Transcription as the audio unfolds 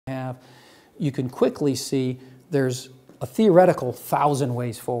have, you can quickly see there's a theoretical 1,000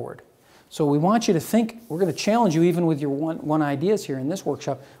 ways forward. So we want you to think, we're going to challenge you even with your one ideas here in this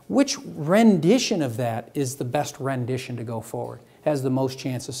workshop, which rendition of that is the best rendition to go forward, has the most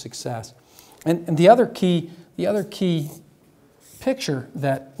chance of success. And the other key picture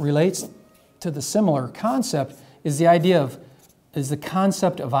that relates to the similar concept is the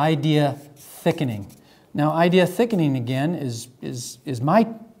concept of idea thickening. Now, idea thickening, again, is my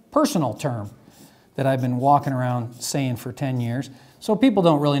personal term that I've been walking around saying for 10 years. So people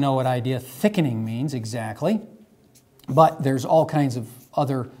don't really know what idea thickening means exactly, but there's all kinds of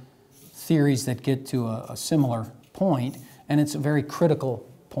other theories that get to a similar point, and it's a very critical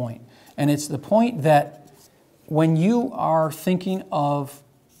point. And it's the point that when you are thinking of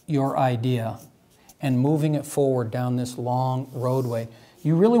your idea and moving it forward down this long roadway,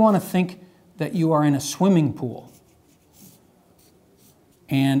 you really want to think that you are in a swimming pool.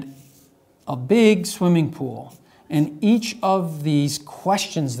 And a big swimming pool. And each of these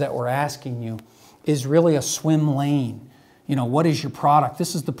questions that we're asking you is really a swim lane. You know, what is your product?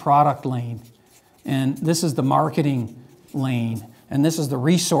 This is the product lane. And this is the marketing lane. And this is the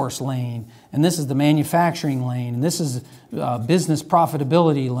resource lane. And this is the manufacturing lane. And this is business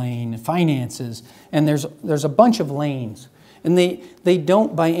profitability lane, finances. And there's a bunch of lanes. And they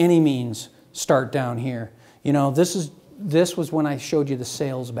don't by any means start down here. You know, this was when I showed you the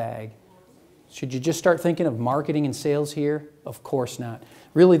sales bag. Should you just start thinking of marketing and sales here? Of course not.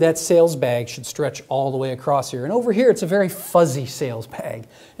 Really, that sales bag should stretch all the way across here. And over here, it's a very fuzzy sales bag.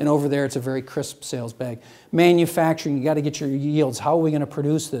 And over there, it's a very crisp sales bag. Manufacturing, you got to get your yields. How are we going to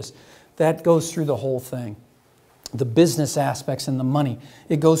produce this? That goes through the whole thing. The business aspects and the money,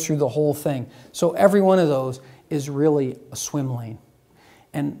 it goes through the whole thing. So every one of those is really a swim lane.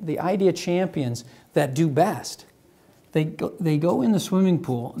 And the idea champions that do best, they go in the swimming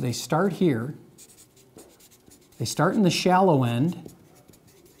pool, they start here, they start in the shallow end,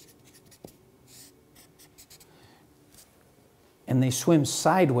 and they swim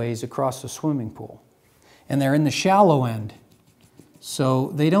sideways across the swimming pool. And they're in the shallow end.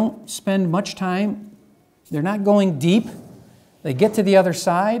 So they don't spend much time, they're not going deep. They get to the other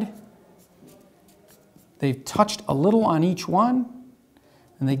side, they've touched a little on each one,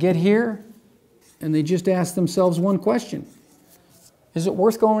 and they get here, and they just ask themselves one question. Is it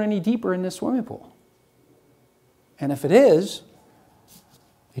worth going any deeper in this swimming pool? And if it is,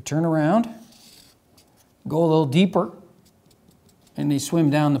 they turn around, go a little deeper, and they swim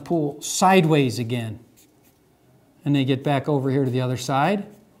down the pool sideways again. And they get back over here to the other side,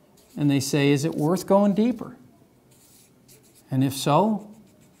 and they say, is it worth going deeper? And if so,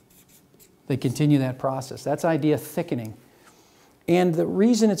 they continue that process. That's idea thickening. And the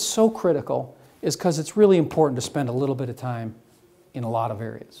reason it's so critical is because it's really important to spend a little bit of time in a lot of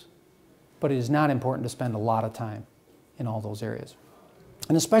areas. But it is not important to spend a lot of time in all those areas.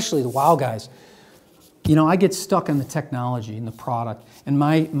 And especially the wow guys. You know, I get stuck on the technology and the product, and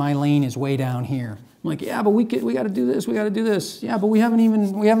my lane is way down here. I'm like, yeah, but we got to do this, we got to do this. Yeah, but we haven't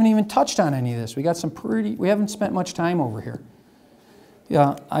even touched on any of this. We haven't spent much time over here.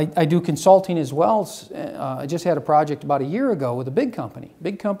 Yeah, I do consulting as well. I just had a project about a year ago with a big company.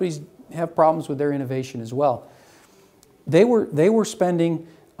 Big companies have problems with their innovation as well. They were spending,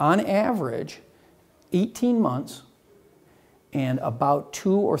 on average, 18 months and about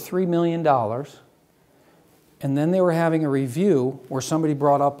 $2 or $3 million. And then they were having a review where somebody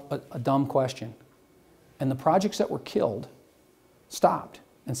brought up a dumb question. And the projects that were killed stopped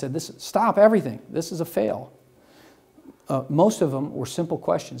and said, stop everything. This is a fail. Most of them were simple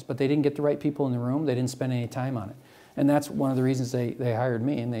questions, but they didn't get the right people in the room. They didn't spend any time on it. And that's one of the reasons they hired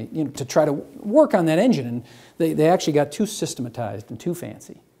me, and to try to work on that engine. And they actually got too systematized and too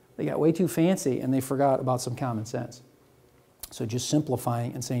fancy. They got way too fancy, and they forgot about some common sense. So just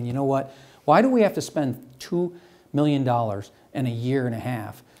simplifying and saying, you know what? Why do we have to spend $2 million in a year and a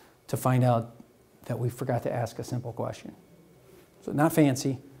half to find out that we forgot to ask a simple question? So not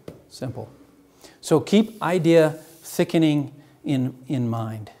fancy, simple. So keep idea thickening in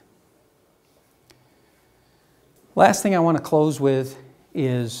mind. Last thing I want to close with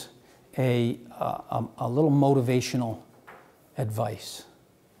is a little motivational advice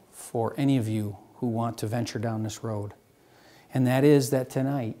for any of you who want to venture down this road. And that is that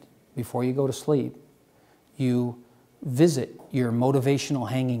tonight, before you go to sleep, you visit your motivational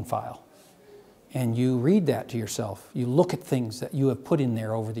hanging file. And you read that to yourself. You look at things that you have put in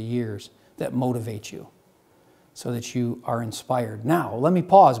there over the years that motivate you so that you are inspired. Now, let me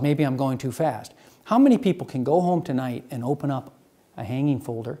pause. Maybe I'm going too fast. How many people can go home tonight and open up a hanging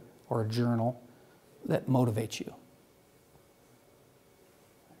folder or a journal that motivates you?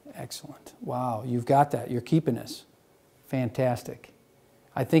 Excellent. Wow, you've got that. You're keeping this. Fantastic.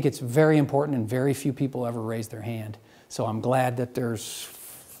 I think it's very important, and very few people ever raise their hand. So I'm glad that there's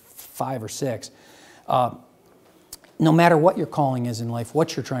 5 or 6. No matter what your calling is in life,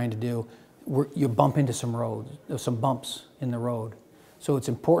 what you're trying to do, you bump into some roads, some bumps in the road. So it's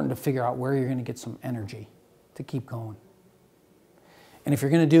important to figure out where you're going to get some energy to keep going. And if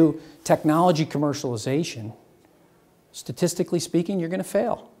you're going to do technology commercialization, statistically speaking, you're going to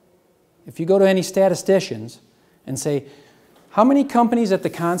fail. If you go to any statisticians and say, how many companies at the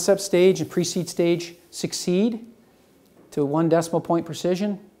concept stage and pre-seed stage succeed to 1 decimal point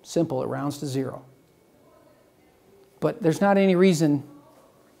precision? Simple, it rounds to 0. But there's not any reason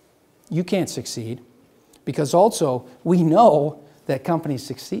you can't succeed, because also we know that companies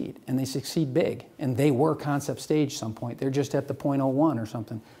succeed, and they succeed big, and they were concept stage some point. They're just at the 0.01 or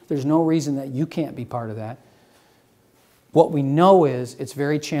something. There's no reason that you can't be part of that. What we know is it's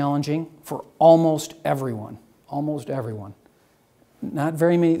very challenging for almost everyone. Almost everyone. Not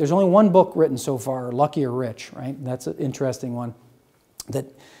very many. There's only 1 book written so far, Lucky or Rich, right? That's an interesting one.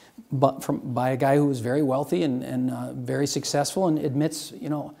 By a guy who was very wealthy and very successful, and admits,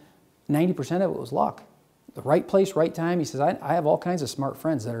 90% of it was luck. The right place, right time. He says, I have all kinds of smart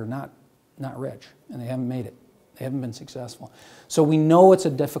friends that are not rich, and they haven't made it. They haven't been successful. So we know it's a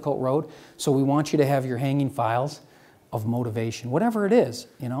difficult road, so we want you to have your hanging files of motivation, whatever it is,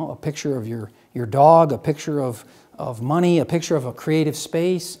 a picture of your dog, a picture of money, a picture of a creative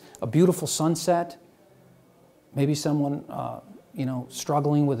space, a beautiful sunset, maybe someone,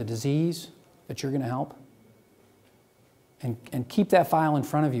 struggling with a disease that you're going to help. And keep that file in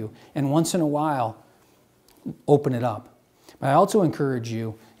front of you. And once in a while, open it up. But I also encourage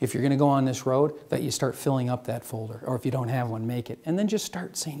you, if you're going to go on this road, that you start filling up that folder. Or if you don't have one, make it. And then just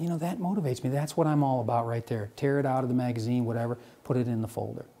start saying, that motivates me. That's what I'm all about right there. Tear it out of the magazine, whatever, put it in the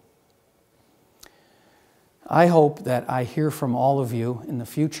folder. I hope that I hear from all of you in the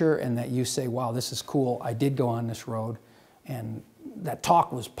future, and that you say, wow, this is cool. I did go on this road. And that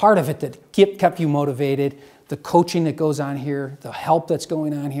talk was part of it that kept you motivated. The coaching that goes on here, the help that's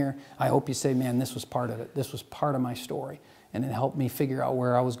going on here. I hope you say, man, this was part of it. This was part of my story. And it helped me figure out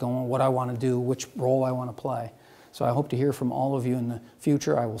where I was going, what I want to do, which role I want to play. So I hope to hear from all of you in the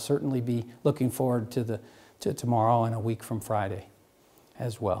future. I will certainly be looking forward to tomorrow and a week from Friday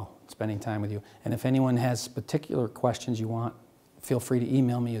as well, spending time with you. And if anyone has particular questions you want, feel free to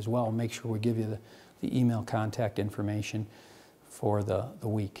email me as well. Make sure we give you the email contact information for the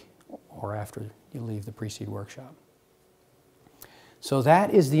week or after you leave the pre-seed workshop. So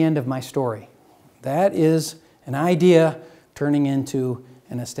that is the end of my story. That is an idea turning into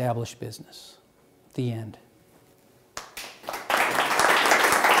an established business. The end.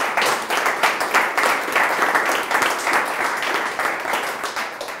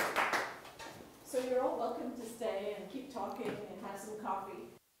 So you're all welcome to stay and keep talking and have some coffee.